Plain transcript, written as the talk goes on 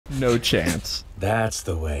No chance. That's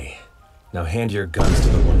the way. Now hand your guns to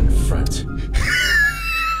the one in front.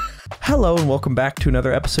 Hello and welcome back to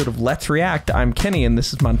another episode of Let's React. I'm Kenny and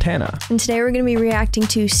this is Montana. And today we're going to be reacting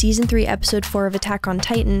to Season 3, Episode 4 of Attack on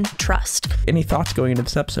Titan, Trust. Any thoughts going into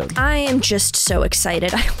this episode? I am just so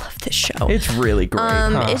excited. I love this show. It's really great.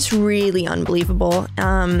 It's really unbelievable.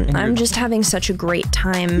 I'm just having such a great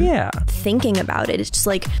time thinking about it. It's just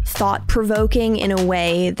like thought-provoking in a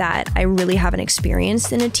way that I really haven't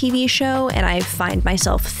experienced in a TV show, and I find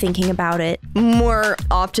myself thinking about it more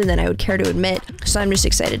often than I would care to admit. So I'm just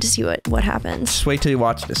excited to see what happens. Just wait till you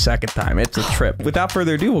watch it a second time. It's a trip. Without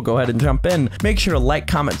further ado, we'll go ahead and jump in. Make sure to like,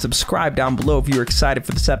 comment, subscribe down below if you're excited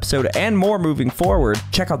for this episode and more moving forward.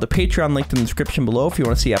 Check out the Patreon linked in the description below if you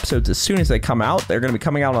want to see episodes as soon as they come out. They're going to be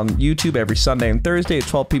coming out on YouTube every Sunday and Thursday at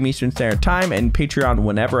 12 p.m. Eastern Standard Time, and Patreon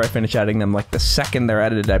whenever I finish editing them. Like the second they're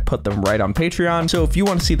edited, I put them right on Patreon. So if you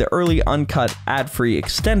want to see the early, uncut, ad-free,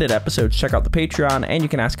 extended episodes, check out the Patreon, and you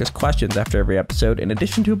can ask us questions after every episode in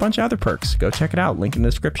addition to a bunch of other perks. Go check it out. Link in the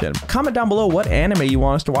description. Comment down below what anime you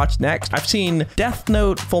want us to watch next. I've seen Death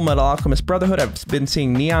Note, Full Metal Alchemist Brotherhood. I've been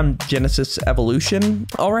seeing Neon Genesis Evolution.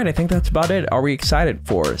 All right, I think that's about it. Are we excited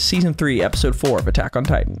for Season 3, Episode 4 of Attack on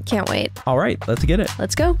Titan? Can't wait. All right, let's get it.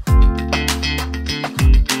 Let's go.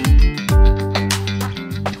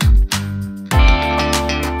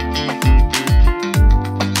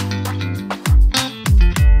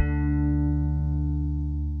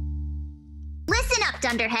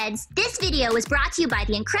 Dunderheads, this video was brought to you by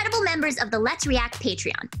the incredible members of the Let's React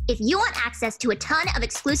Patreon. If you want access to a ton of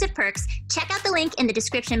exclusive perks, check out the link in the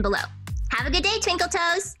description below. Have a good day, Twinkle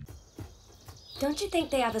Toes! Don't you think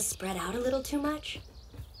they have us spread out a little too much?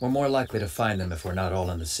 We're more likely to find them if we're not all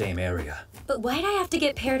in the same area. But why'd I have to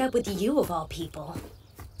get paired up with you of all people?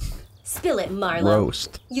 Spill it, Marlo.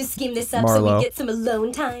 Roast. You schemed this up Marlo. so we get some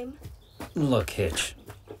alone time? Look, Hitch.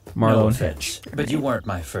 Marlo No and offense, but you weren't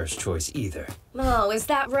my first choice either. Oh, is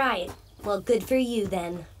that right? Well, good for you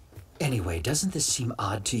then. Anyway, doesn't this seem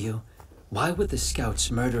odd to you? Why would the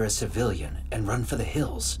scouts murder a civilian and run for the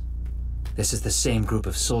hills? This is the same group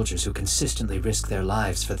of soldiers who consistently risk their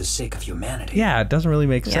lives for the sake of humanity. Yeah, it doesn't really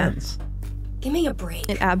make sense. Give me a break.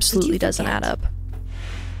 It absolutely doesn't add up.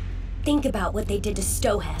 Think about what they did to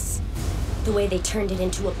Stohess. The way they turned it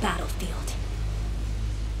into a battlefield.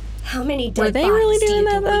 How many dead they bodies really do you doing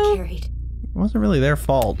think that, though? we carried? It wasn't really their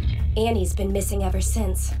fault. Annie's been missing ever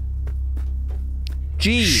since.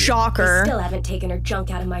 Gee. Shocker. I still haven't taken her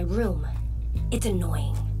junk out of my room. It's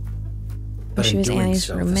annoying. But She in was doing Annie's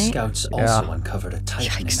so, the roommate? scouts also uncovered a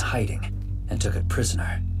Titan in hiding and took it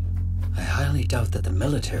prisoner. I highly doubt that the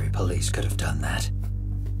military police could have done that.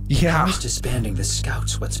 Yeah. How is disbanding the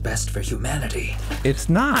scouts what's best for humanity? It's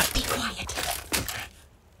not. Be quiet.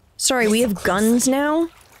 Sorry, we have guns now?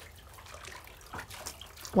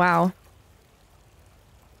 Wow.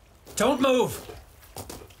 Don't move!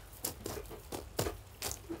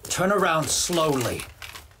 Turn around slowly.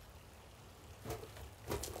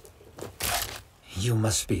 You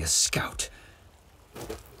must be a scout.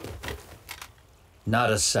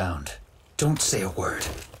 Not a sound. Don't say a word.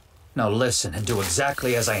 Now listen and do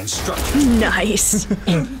exactly as I instruct you. Nice.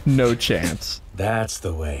 No chance. That's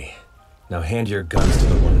the way. Now hand your guns to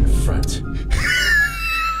the one in front.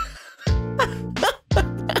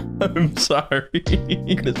 I'm sorry.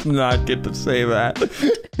 He does not get to say that.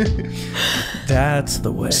 That's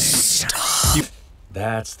the way. Stop.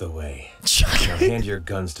 That's the way. Now hand your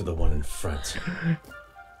guns to the one in front.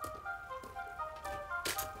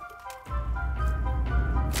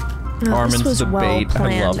 No, Armin's this was the well bait. I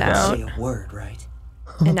planned love that. out. Say a word, right?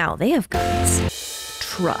 And now they have guns.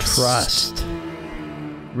 Trust. Trust.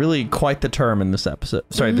 Really quite the term in this episode.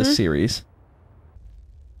 Sorry, this series.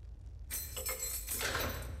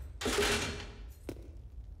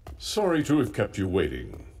 Sorry to have kept you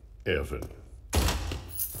waiting, Erwin.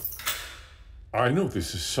 I know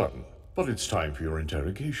this is sudden, but it's time for your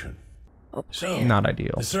interrogation. So, Not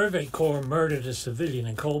ideal. the Survey Corps murdered a civilian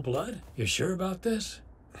in cold blood? You're sure about this?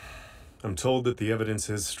 I'm told that the evidence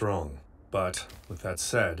is strong, but with that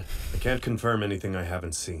said, I can't confirm anything I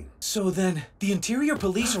haven't seen. So then, the Interior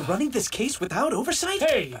Police are running this case without oversight?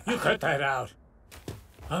 Hey, you cut that out.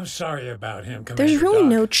 I'm sorry about him, Commander There's really Doc.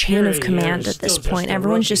 no chain Here of he command is, at this still just point. a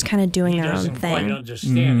Everyone's rookie. just kind of doing He their own doesn't quite thing.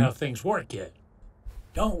 understand how things work yet.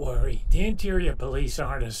 Don't worry, the Interior Police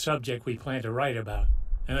aren't a subject we plan to write about.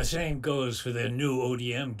 And the same goes for their new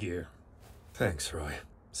ODM gear. Thanks, Roy.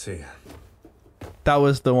 See ya. That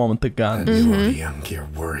was the one with the That guns. new ODM gear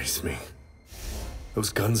worries me. Those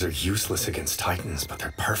guns are useless against Titans, but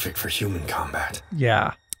they're perfect for human combat.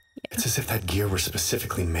 Yeah. It's as if that gear were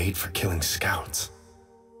specifically made for killing scouts.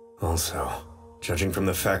 Also, Judging from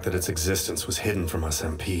the fact that its existence was hidden from us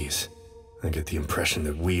MPs, I get the impression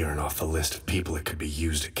that we aren't off the list of people it could be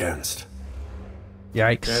used against.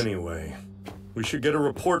 Yikes. Anyway, we should get a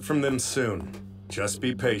report from them soon. Just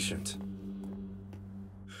be patient.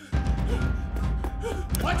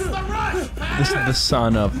 What's the rush, man? This is the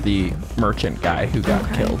son of the merchant guy who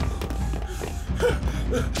got killed.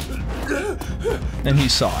 And he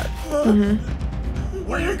saw it.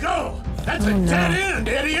 Where you go? That's a dead end,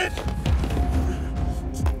 idiot!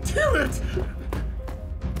 Damn it!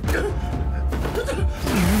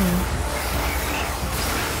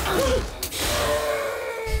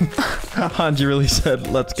 Hanji really said,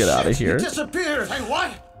 let's get out of here. He disappeared! Hey,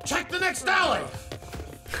 what? Check the next alley!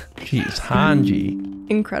 Jeez, Hanji.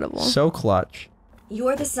 Incredible. So clutch.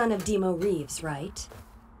 You're the son of Demo Reeves, right?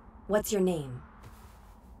 What's your name?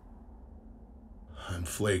 I'm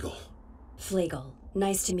Flagle. Flagle.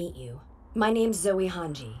 Nice to meet you. My name's Zoe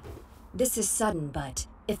Hanji. This is sudden, but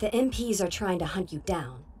if the MPs are trying to hunt you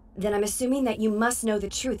down, then I'm assuming that you must know the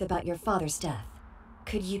truth about your father's death.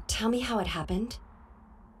 Could you tell me how it happened?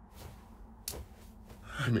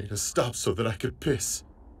 I made a stop so that I could piss.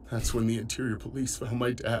 That's when the interior police found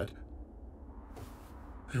my dad.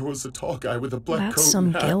 There was a tall guy with a black coat That's some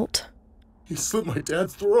and hat. guilt. He slit my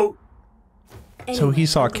dad's throat. So he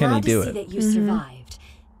saw I'm Kenny glad to do see it. that you survived.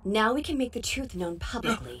 Now we can make the truth known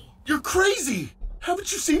publicly. You're crazy!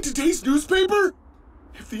 Haven't you seen today's newspaper?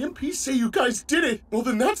 If the MPs say you guys did it, well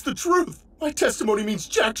then that's the truth. My testimony means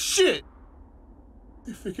jack shit.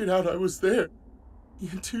 They figured out I was there. The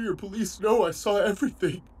interior police know I saw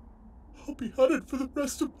everything. I'll be hunted for the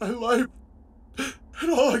rest of my life.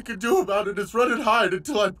 And all I can do about it is run and hide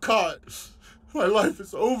until I'm caught. My life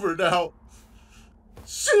is over now.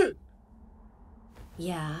 Shit!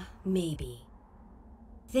 Yeah, maybe.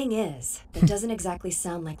 Thing is, that doesn't exactly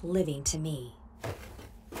sound like living to me.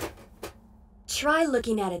 Try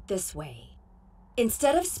looking at it this way.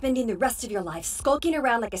 Instead of spending the rest of your life skulking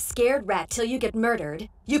around like a scared rat till you get murdered,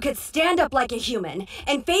 you could stand up like a human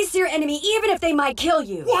and face your enemy even if they might kill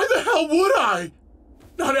you. Why the hell would I?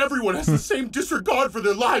 Not everyone has the same disregard for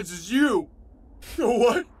their lives as you. You know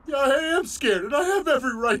what? Yeah, I am scared and I have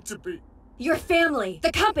every right to be. Your family,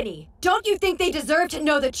 the company, don't you think they deserve to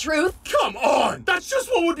know the truth? Come on! That's just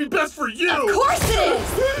what would be best for you! Of course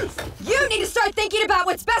it is! You need to start thinking about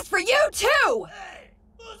what's best for you, too! Hey,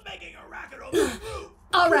 who's making a racket over the roof?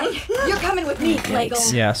 Alright, you're coming with me,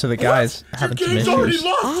 Flagle. Yeah, so the guy's having some issues.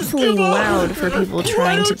 Awfully loud for people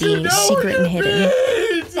trying to be secret and hidden.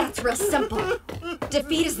 That's real simple.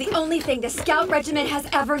 Defeat is the only thing the Scout Regiment has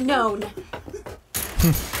ever known.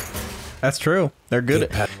 That's true. They're good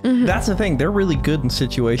at That's the thing. They're really good in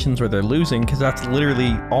situations where they're losing because that's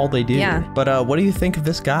literally all they do. Yeah. But what do you think of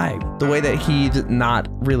this guy? The way that he's not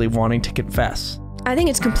really wanting to confess. I think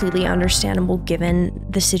it's completely understandable given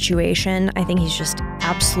the situation. I think he's just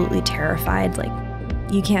absolutely terrified. Like,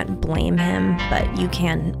 you can't blame him, but you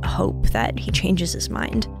can hope that he changes his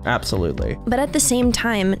mind. Absolutely. But at the same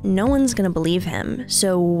time, no one's gonna believe him,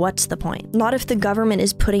 so what's the point? Not if the government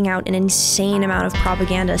is putting out an insane amount of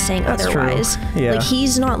propaganda saying That's otherwise. true. Yeah. Like,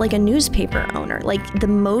 he's not like a newspaper owner. Like, the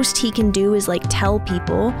most he can do is like tell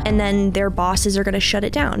people, and then their bosses are gonna shut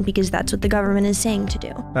it down because that's what the government is saying to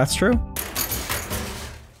do. That's true.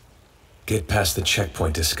 Get past the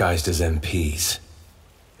checkpoint disguised as MPs.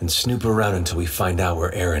 And snoop around until we find out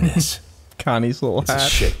where Aaron is. Connie's little It's hat. a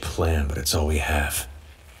shit plan, but it's all we have.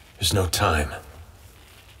 There's no time.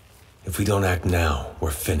 If we don't act now, we're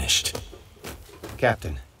finished.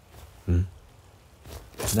 Captain.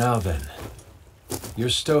 Now then, you're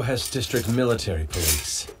Stohess District Military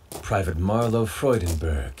Police, Private Marlo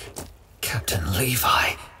Freudenberg. Captain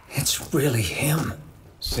Levi, it's really him.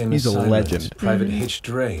 Same He's a assignment, legend. Private H.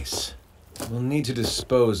 Drace. We'll need to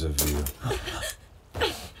dispose of you.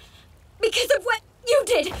 Because of what you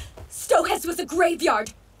did, Stohess was a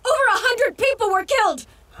graveyard. Over 100 people were killed.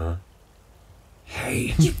 Huh?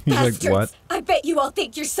 Hey. You He's like, bastards. what? I bet you all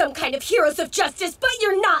think you're some kind of heroes of justice, but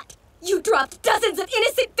you're not. You dropped dozens of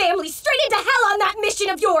innocent families straight into hell on that mission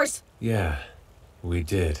of yours. Yeah, we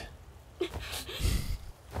did.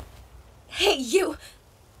 Hey, you.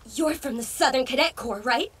 You're from the Southern Cadet Corps,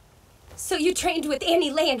 right? So you trained with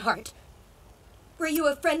Annie Leonhardt. Were you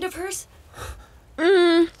a friend of hers?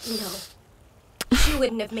 No. She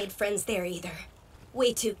wouldn't have made friends there either.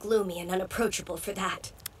 Way too gloomy and unapproachable for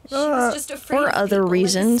that. She was just afraid for of other people, like a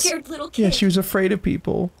reasons. scared little kid. Yeah, she was afraid of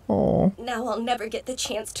people. Oh. Now I'll never get the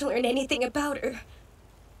chance to learn anything about her.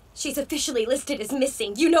 She's officially listed as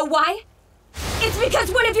missing. You know why? It's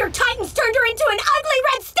because one of your titans turned her into an ugly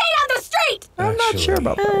red stain on the street! I'm not sure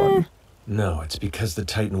about that one. No, it's because the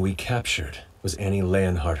Titan we captured was Annie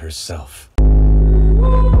Leonhardt herself.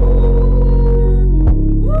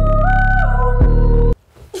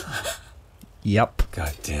 Yep.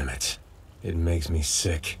 God damn it. It makes me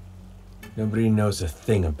sick. Nobody knows a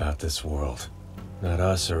thing about this world. Not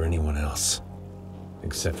us or anyone else.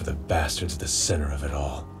 Except for the bastards at the center of it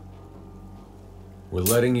all. We're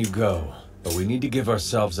letting you go, but we need to give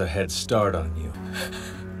ourselves a head start on you.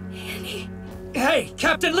 Annie. Hey,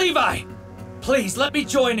 Captain Levi! Please let me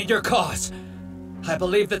join in your cause. I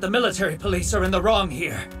believe that the military police are in the wrong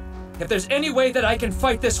here. If there's any way that I can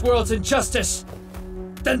fight this world's injustice,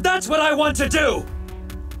 then that's what I want to do!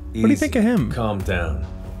 What do you think of him? Calm down.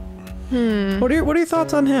 What are your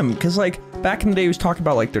thoughts on him? Because like back in the day, he was talking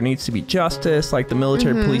about like there needs to be justice, like the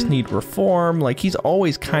military police need reform. Like he's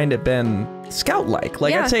always kind of been scout-like.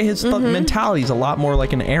 Like Yeah. I'd say his mentality is a lot more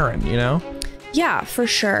like an Aaron, you know? Yeah, for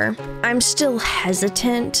sure. I'm still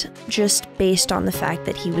hesitant just based on the fact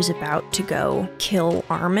that he was about to go kill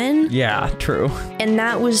Armin. Yeah, true. And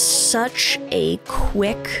that was such a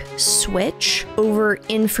quick switch over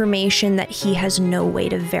information that he has no way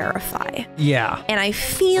to verify. Yeah. And I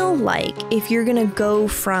feel like if you're gonna go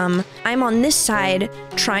from, I'm on this side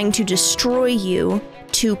trying to destroy you,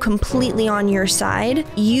 to completely on your side,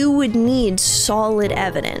 you would need solid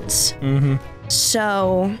evidence.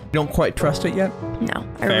 So, You don't quite trust it yet? no,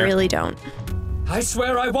 Fair. I really don't. I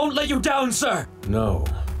swear I won't let you down, sir! No.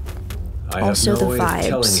 I Also have the no way of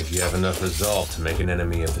telling vibes. if you have enough resolve to make an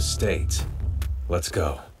enemy of the state. Let's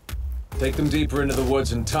go. Take them deeper into the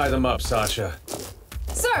woods and tie them up, Sasha.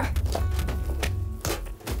 Sir!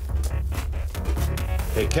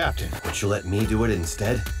 Hey, Captain, would you let me do it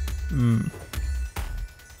instead?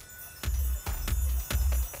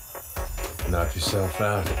 Knock yourself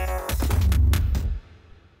out.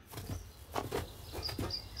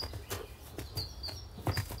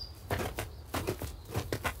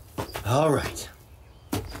 All right.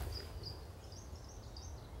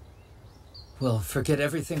 We'll forget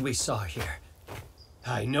everything we saw here.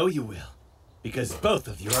 I know you will. Because both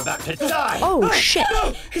of you are about to die! Oh, shit.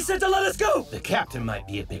 No! He said to let us go! The captain might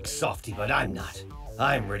be a big softy, but I'm not.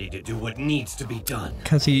 I'm ready to do what needs to be done.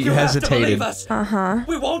 Because he You have to hesitated. believe us! Uh-huh.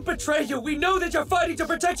 We won't betray you! We know that you're fighting to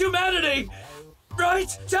protect humanity!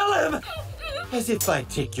 Right? Tell him! As if I'd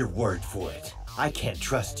take your word for it. I can't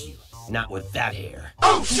trust you. Not with that hair.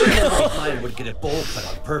 Oh shit! Every time would get a bowl cut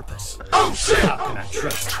on purpose. Oh shit! How can I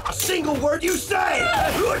trust a single word you say?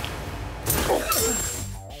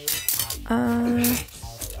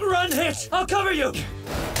 Run, Hitch! I'll cover you!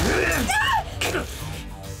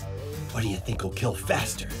 What do you think will kill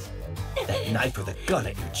faster? That knife or the gun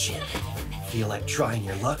at your chin? Feel like trying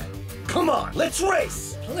your luck? Come on, let's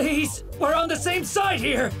race! Please! We're on the same side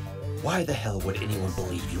here! Why the hell would anyone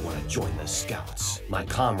believe you want to join the Scouts? My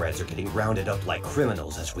comrades are getting rounded up like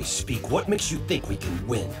criminals as we speak. What makes you think we can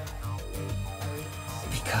win?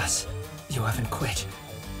 Because you haven't quit.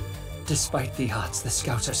 Despite the odds, the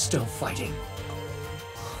Scouts are still fighting.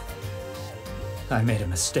 I made a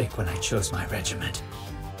mistake when I chose my regiment.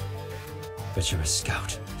 But you're a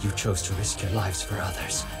Scout. You chose to risk your lives for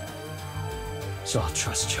others. So I'll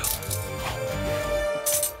trust you.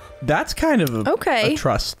 That's kind of Okay. a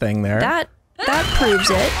trust thing there. That proves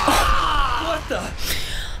it. What the?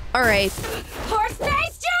 All right. Horse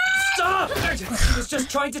face John! Stop! He was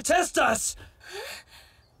just trying to test us!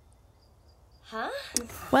 Huh?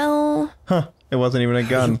 Well, It wasn't even a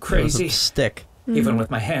gun. you crazy? It was a stick. Even with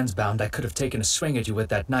my hands bound, I could have taken a swing at you with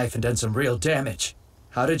that knife and done some real damage.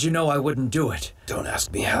 How did you know I wouldn't do it? Don't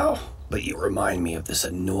ask me how, but you remind me of this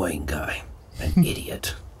annoying guy. An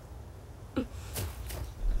idiot.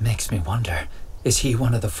 Makes me wonder, is he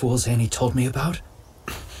one of the fools Annie told me about?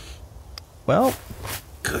 Well,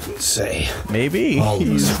 Couldn't say. maybe All of us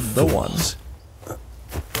he's are the fools. one.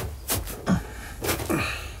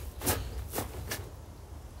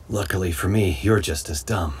 Luckily for me, you're just as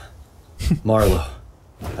dumb. Marlo,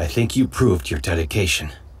 I think you proved your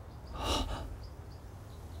dedication.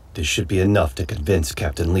 This should be enough to convince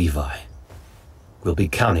Captain Levi. We'll be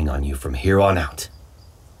counting on you from here on out.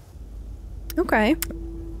 okay.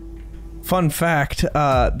 Fun fact,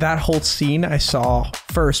 that whole scene I saw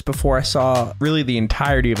first before I saw really the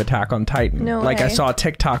entirety of Attack on Titan. No Like I way. saw a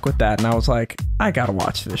TikTok with that and I was like, I gotta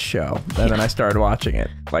watch this show. And then I started watching it.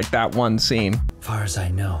 Like that one scene. Far as I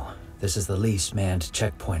know, this is the least manned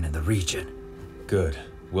checkpoint in the region. Good.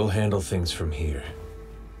 We'll handle things from here.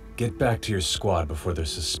 Get back to your squad before they're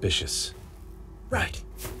suspicious. Right.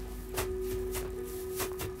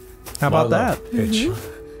 How about Marlo, that? Hitch.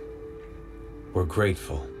 We're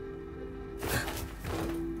grateful.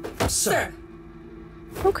 Sir!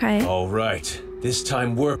 Okay. All right. This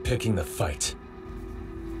time we're picking the fight.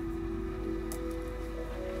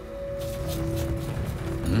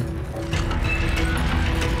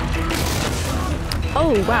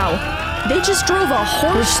 Oh, wow. They just drove a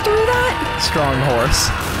horse through that? Strong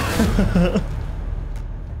horse.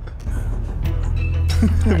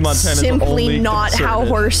 Montana's simply only not how concerted.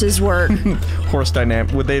 horses work. Horse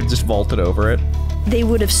dynamic. Would they have just vaulted over it? They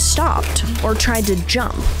would have stopped or tried to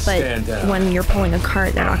jump, but when you're pulling a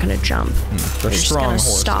cart, they're not going to jump. They're just strong gonna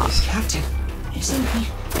horses. stop. Captain, isn't he?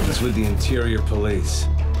 It's with the interior police.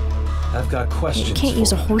 I've got questions. You can't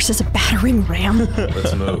use a horse as a battering ram.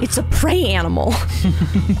 Let's move. It's a prey animal.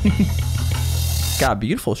 Got a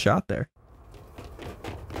beautiful shot there.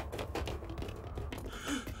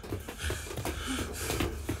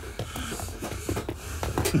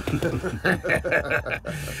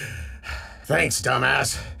 Thanks,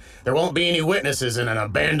 dumbass. There won't be any witnesses in an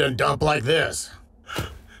abandoned dump like this.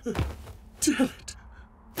 Damn it.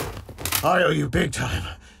 I owe you big time.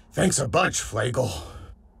 Thanks a bunch, Flagle.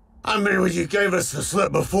 I mean, when you gave us the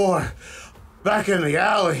slip before, back in the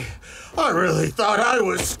alley, I really thought I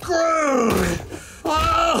was screwed.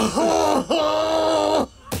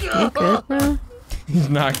 You good, bro? He's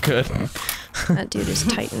not good. That dude is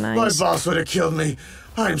titanized. My boss would have killed me.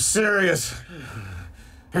 I'm serious.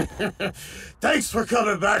 Thanks for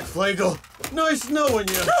coming back, Flagle. Nice knowing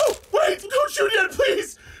you. No! Wait! Don't shoot yet,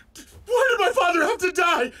 please! Why did my father have to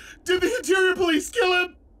die? Did the interior police kill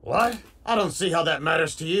him? What? I don't see how that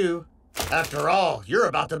matters to you. After all, you're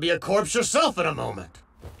about to be a corpse yourself in a moment.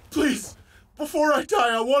 Please, before I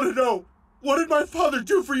die, I want to know, what did my father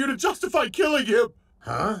do for you to justify killing him?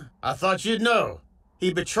 Huh? I thought you'd know.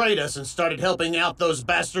 He betrayed us and started helping out those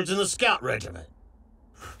bastards in the scout regiment.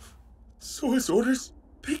 So his orders,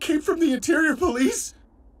 they came from the interior police?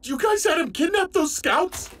 You guys had him kidnap those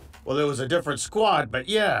scouts? Well, it was a different squad, but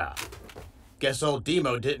yeah. Guess old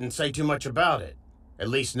Demo didn't say too much about it. At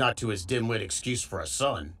least not to his dimwit excuse for a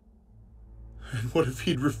son. And what if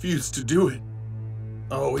he'd refused to do it?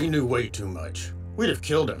 Oh, he knew way too much. We'd have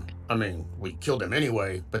killed him. I mean, we killed him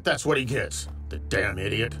anyway, but that's what he gets. The damn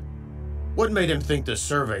idiot. What made him think the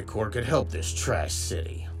Survey Corps could help this trash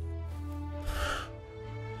city?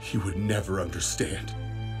 He would never understand.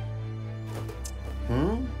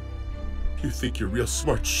 You think you're real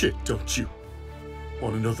smart shit, don't you?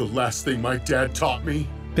 Want to know the last thing my dad taught me?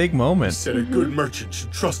 Big moment. He said a good merchant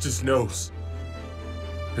should trust his nose.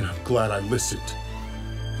 And I'm glad I listened.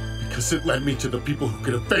 Because it led me to the people who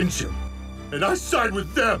could avenge him. And I side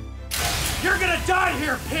with them. You're gonna die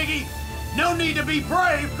here, piggy! No need to be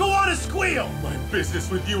brave! Go on and squeal! My business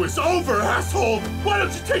with you is over, asshole! Why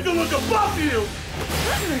don't you take a look above you?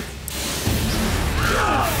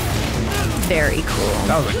 Very cool.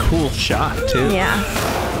 That was a cool shot, too. Yeah.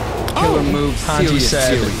 Killer move, Hanji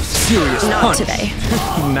said, serious Not punch. today.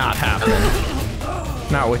 not happening.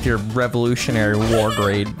 Not with your Revolutionary War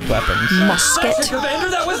grade weapons. Musket. Commander,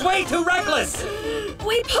 that was way too reckless!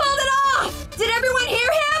 We pulled it off! Did everyone hear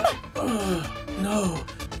him? No.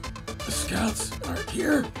 The scouts aren't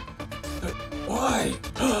here. But why?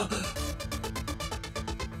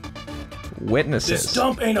 Witnesses. This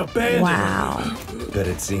dump ain't abandoned. Wow. Bet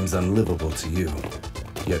it seems unlivable to you.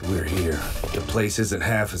 Yet we're here. The place isn't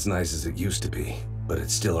half as nice as it used to be, but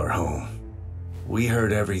it's still our home. We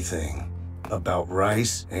heard everything about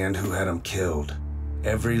Rice and who had him killed.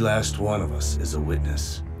 Every last one of us is a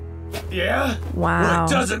witness. Yeah? Wow. Well, it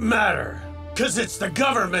doesn't matter. Cause it's the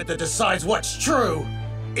government that decides what's true.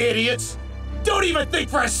 Idiots. Don't even think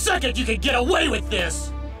for a second you can get away with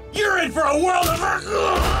this. You're in for a world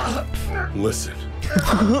of... Listen,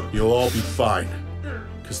 you'll all be fine.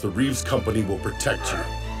 Because the Reeves Company will protect you.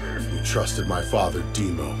 You trusted my father,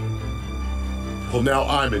 Demo. Well, now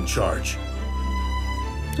I'm in charge.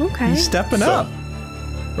 Okay. He's stepping up.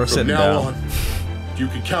 Or From sitting now down. on, you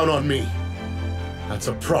can count on me. That's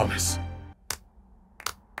a promise.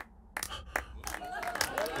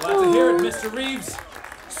 Glad to hear it, Mr. Reeves.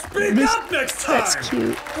 Speak up next time! That's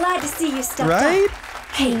cute. Glad to see you stepped Right? up.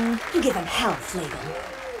 Hey, you give him hell,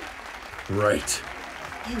 Flagle. Right.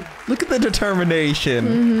 Look at the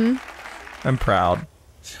determination. I'm proud.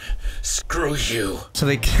 Screw you. So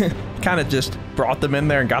they kind of just brought them in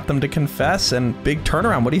there and got them to confess, and big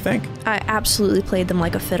turnaround. What do you think? I absolutely played them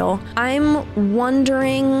like a fiddle. I'm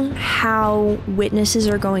wondering how witnesses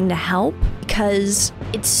are going to help, because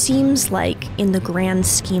it seems like in the grand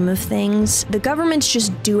scheme of things, the government's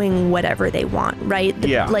just doing whatever they want, right?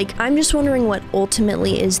 Yeah. Like, I'm just wondering what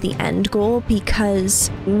ultimately is the end goal, because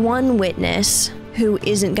one witness who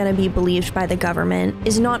isn't going to be believed by the government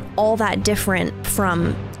is not all that different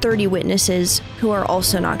from 30 witnesses who are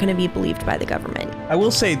also not going to be believed by the government. I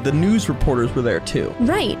will say the news reporters were there too.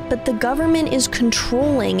 Right, but the government is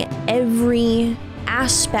controlling every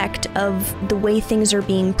aspect of the way things are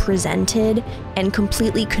being presented and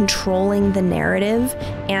completely controlling the narrative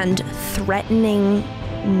and threatening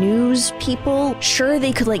news people. Sure,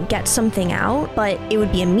 they could like get something out, but it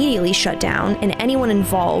would be immediately shut down and anyone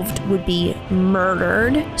involved would be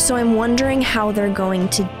murdered. So I'm wondering how they're going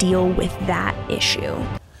to deal with that issue.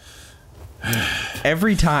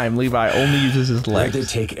 Every time Levi only uses his legs. Where'd they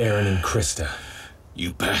take Aaron and Krista?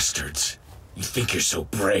 You bastards. You think you're so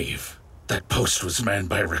brave. That post was manned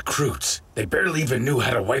by recruits. They barely even knew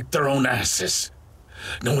how to wipe their own asses.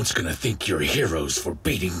 No one's gonna think you're heroes for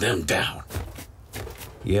beating them down.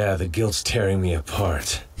 Yeah, the guilt's tearing me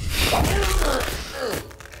apart.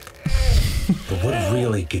 But what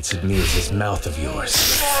really gets at me is this mouth of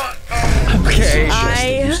yours.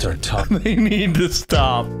 Okay, you start talking. They need to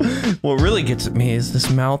stop. What really gets at me is this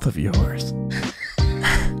mouth of yours.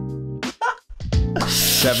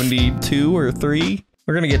 72 or 3?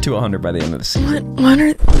 We're gonna get to 100 by the end of the season.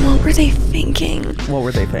 What were they thinking? What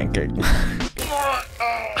were they thinking?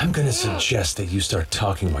 I'm gonna suggest that you start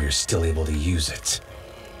talking while you're still able to use it.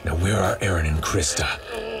 Now, where are Aaron and Krista?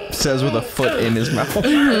 Says with a foot in his mouth.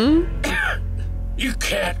 You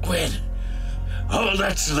can't win. All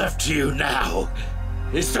that's left to you now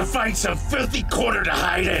is to find some filthy corner to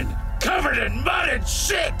hide in, covered in mud and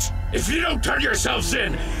shit. If you don't turn yourselves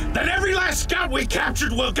in, then every last scout we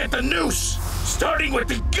captured will get the noose, starting with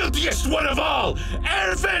the guiltiest one of all,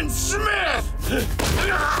 Erwin Smith.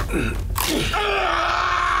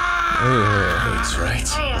 That's right.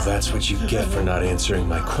 Well, that's what you get for not answering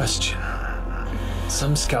my question.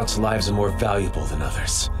 Some scouts' lives are more valuable than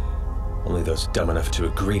others. Only those dumb enough to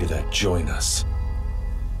agree to that join us.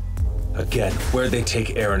 Again, where'd they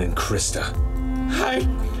take Aaron and Krista? I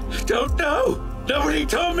don't know. Nobody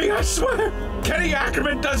told me, I swear. Kenny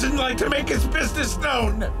Ackerman doesn't like to make his business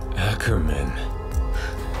known. Ackerman.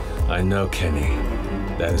 I know Kenny.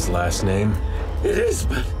 That his last name? It is,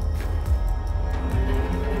 but...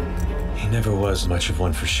 He never was much of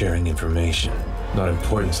one for sharing information. Not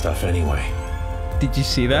important stuff anyway. Did you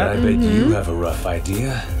see that? But I bet you have a rough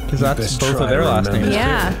idea. Because that's both of their last names.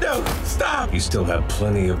 Yeah. No, stop! You still have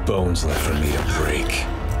plenty of bones left for me to break.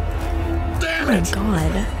 Damn Oh it! my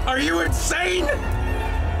god. Are you insane?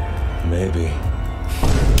 Maybe.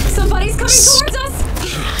 Somebody's coming towards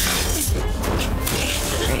us!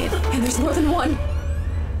 Great. And there's more than one.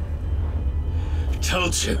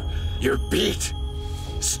 Told you, you're beat.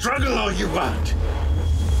 Struggle all you want.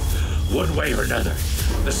 One way or another,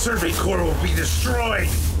 the Survey Corps will be destroyed.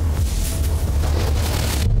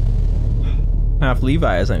 Now, if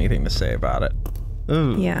Levi has anything to say about it.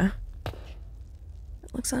 Ooh. Yeah.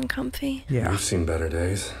 It looks uncomfy. Yeah. You've seen better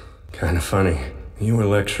days. Kind of funny. You were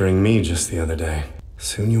lecturing me just the other day.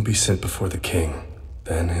 Soon you'll be sent before the king.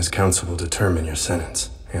 Then his council will determine your sentence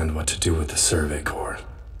and what to do with the Survey Corps.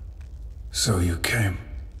 So you came.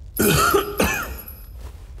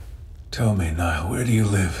 Tell me now, where do you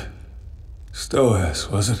live? Stoas,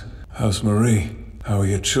 was it? How's Marie? How are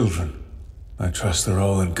your children? I trust they're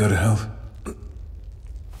all in good health?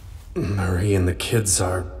 Marie and the kids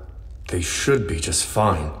are... They should be just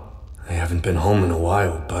fine. I haven't been home in a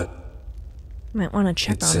while, but... Might want to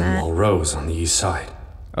check It's on in that. Melrose on the east side.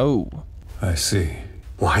 Oh. I see.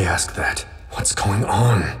 Why ask that? What's going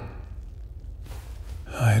on?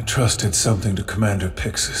 I entrusted something to Commander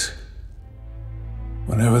Pixis.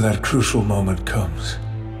 Whenever that crucial moment comes,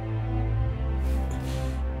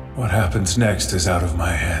 what happens next is out of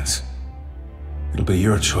my hands. It'll be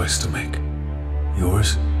your choice to make.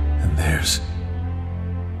 Yours and theirs.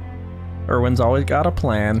 Erwin's always got a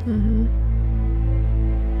plan.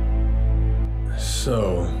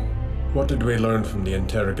 So, what did we learn from the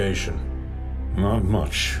interrogation? Not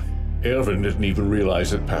much. Erwin didn't even realize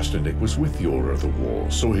that Pasternak was with the Order of the Wall,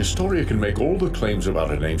 so Historia can make all the claims about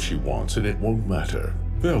a name she wants and it won't matter.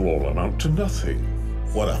 They'll all amount to nothing.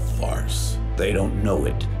 What a farce. They don't know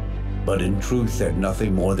it, but in truth they're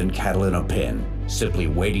nothing more than cattle in a pen, simply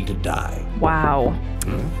waiting to die. Wow.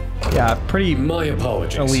 Yeah, pretty My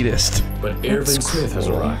apologies. elitist. But Erwin Smith has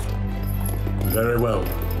arrived. Very well.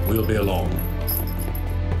 We'll be along.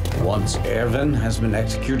 Once Erwin has been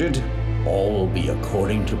executed, all will be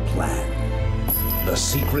according to plan. The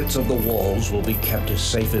secrets of the walls will be kept as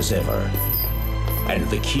safe as ever, and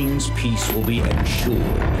the king's peace will be ensured.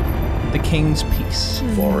 The king's peace.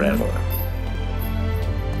 Forever.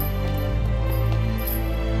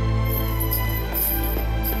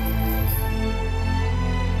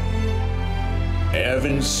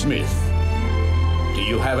 Erwin Smith, do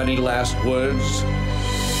you have any last words?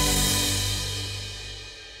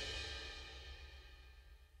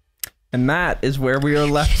 And that is where we are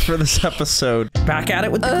left for this episode. Back at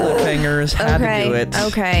it with the cliffhangers. Had to do it.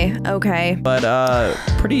 Okay. But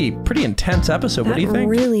pretty intense episode. What do you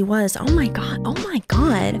think? That really was. Oh my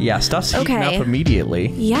god. Yeah, stuff's heating up immediately.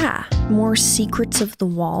 Yeah. More secrets of the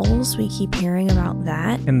walls. We keep hearing about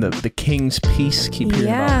that. And the King's Peace, keep hearing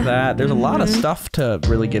about that. There's a lot of stuff to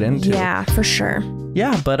really get into. Yeah, for sure.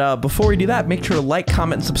 Yeah, but before we do that, make sure to like,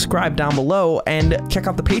 comment, and subscribe down below, and check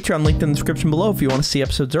out the Patreon linked in the description below if you want to see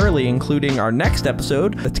episodes early, including our next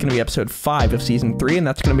episode. That's going to be episode 5 of season 3, and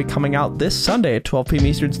that's going to be coming out this Sunday at 12 p.m.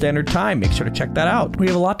 Eastern Standard Time. Make sure to check that out. We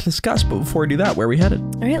have a lot to discuss, but before we do that, where are we headed?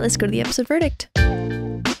 All right, let's go to the episode verdict.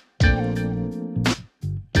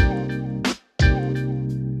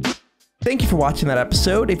 Thank you for watching that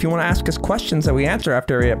episode. If you want to ask us questions that we answer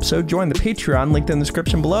after every episode, join the Patreon linked in the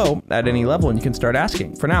description below at any level and you can start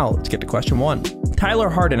asking. For now, let's get to question 1.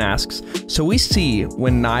 Tyler Harden asks, so we see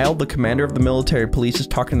when Niall, the commander of the military police, is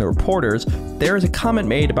talking to the reporters, there is a comment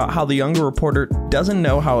made about how the younger reporter doesn't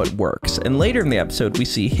know how it works. And later in the episode, we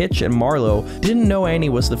see Hitch and Marlowe didn't know Annie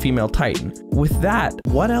was the female Titan. With that,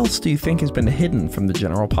 what else do you think has been hidden from the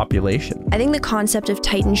general population? I think the concept of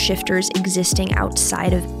Titan shifters existing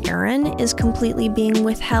outside of Eren is completely being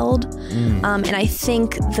withheld. And I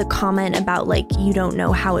think the comment about like, you don't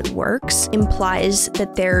know how it works implies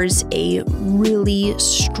that there's a really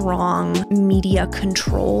strong media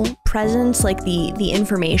control presence. Like the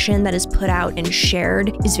information that is put out and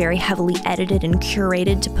shared is very heavily edited and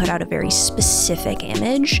curated to put out a very specific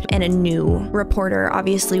image. And a new reporter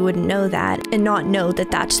obviously wouldn't know that and not know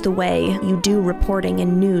that that's the way you do reporting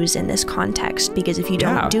and news in this context. Because if you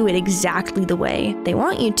don't do it exactly the way they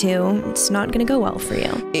want you to, it's not going to go well for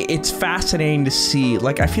you. It's fascinating to see.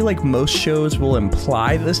 Like, I feel like most shows will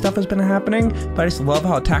imply that this stuff has been happening, but I just love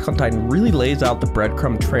how Attack on Titan really lays out the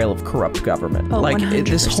breadcrumb trail of corrupt government. Like,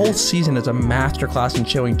 this whole season is a masterclass in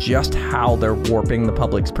showing just how they're warping the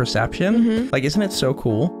public's perception. Like, isn't it so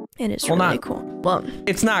cool? It is really cool. Well,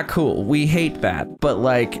 it's not cool. We hate that, but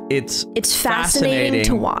like it's fascinating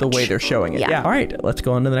to watch the way they're showing it. Yeah. All right, let's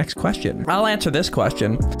go on to the next question. I'll answer this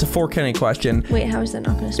question. It's a Kenny question. Wait, how is that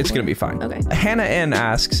not going to spoil? It's going to be fine. Okay. Hannah N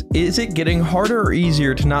asks, is it getting harder or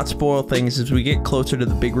easier to not spoil things as we get closer to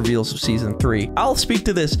the big reveals of season 3? I'll speak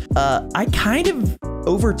to this. I kind of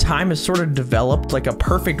over time has sort of developed like a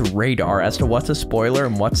perfect radar as to what's a spoiler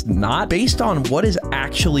and what's not based on what has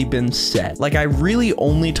actually been said. Like, I really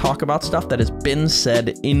only talk about stuff that has been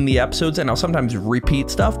said in the episodes, and I'll sometimes repeat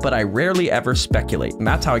stuff, but I rarely ever speculate, and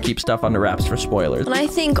that's how I keep stuff under wraps for spoilers. And I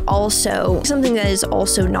think also something that is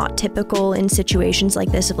also not typical in situations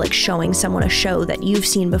like this of like showing someone a show that you've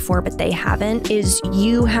seen before but they haven't is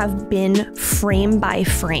you have been frame by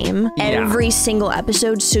frame every single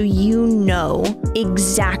episode, so you know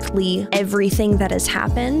exactly everything that has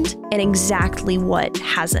happened and exactly what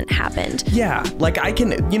hasn't happened. Yeah, like I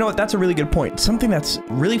can, you know what, that's a really good point. Something that's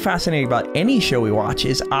really fascinating about any show we watch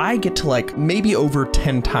is I get to like maybe over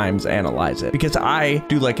 10 times analyze it, because I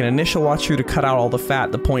do like an initial watch through to cut out all the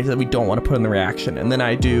fat, the points that we don't want to put in the reaction. And then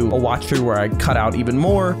I do a watch through where I cut out even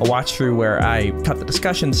more, a watch through where I cut the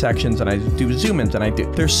discussion sections, and I do zoom ins,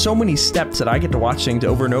 and there's so many steps that I get to watch things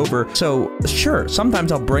over and over. So sure,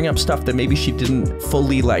 sometimes I'll bring up stuff that maybe she didn't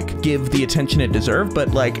fully like give the attention it deserved, but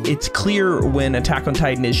like it's clear when Attack on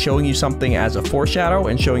Titan is showing you something as a foreshadow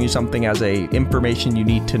and showing you something as a information you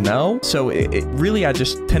need to know. So it really, I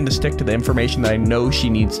just tend to stick to the information that I know she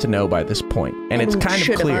needs to know by this point. And it's kind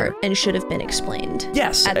of clear. And should have been explained.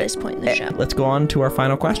 Yes. At this point in the show. Let's go on to our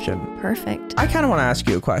final question. Perfect. I kind of want to ask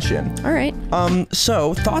you a question. All right.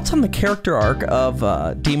 So thoughts on the character arc of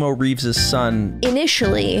Demo Reeves' son?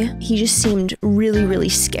 Initially, he just seemed really, really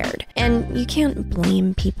scared. And you can't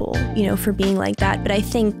blame people, you know, for being like that. But I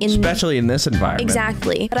think especially in this environment.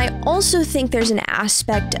 Exactly. But I also think there's an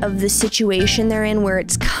aspect of the situation they're in where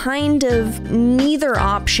it's kind of neither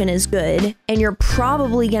option is good, and you're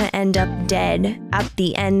probably going to end up dead at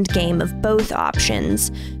the end game of both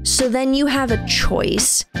options. So then you have a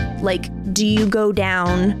choice. Like, do you go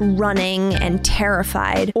down running and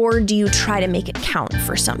terrified, or do you try to make it count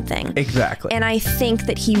for something? Exactly. And I think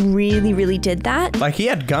that he really, really did that. Like, he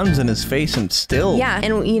had guns in his face and still... Yeah,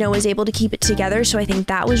 and, you know, was able to keep it together. So I think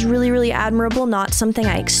that was really, really admirable. Not something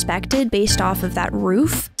I expected based off of that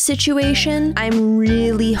roof situation. I'm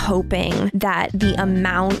really hoping that the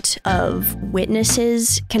amount of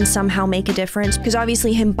witnesses can somehow make a difference, because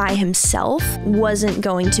obviously him by himself wasn't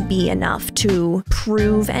going to be enough to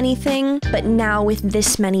prove anything anything, but now with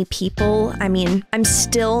this many people, I mean, I'm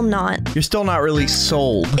still not... You're still not really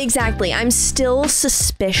sold. Exactly. I'm still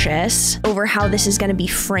suspicious over how this is going to be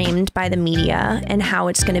framed by the media and how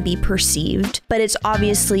it's going to be perceived, but it's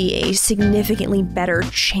obviously a significantly better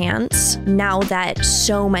chance now that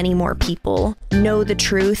so many more people know the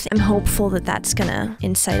truth. I'm hopeful that that's going to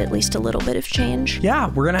incite at least a little bit of change. Yeah,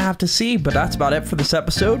 we're going to have to see, but that's about it for this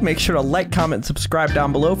episode. Make sure to like, comment, and subscribe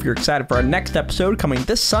down below if you're excited for our next episode coming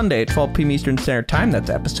this Sunday at 12 p.m. Eastern Standard Time. That's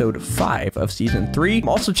episode 5 of season 3.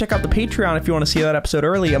 Also, check out the Patreon if you want to see that episode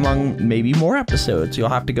early among maybe more episodes. You'll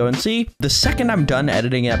have to go and see. The second I'm done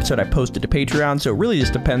editing an episode, I post it to Patreon, so it really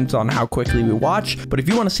just depends on how quickly we watch. But if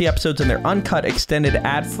you want to see episodes in their uncut, extended,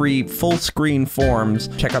 ad-free, full-screen forms,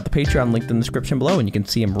 check out the Patreon linked in the description below, and you can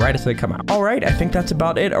see them right as they come out. All right, I think that's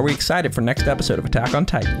about it. Are we excited for next episode of Attack on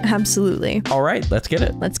Titan? Absolutely. All right, let's get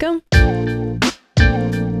it. Let's go.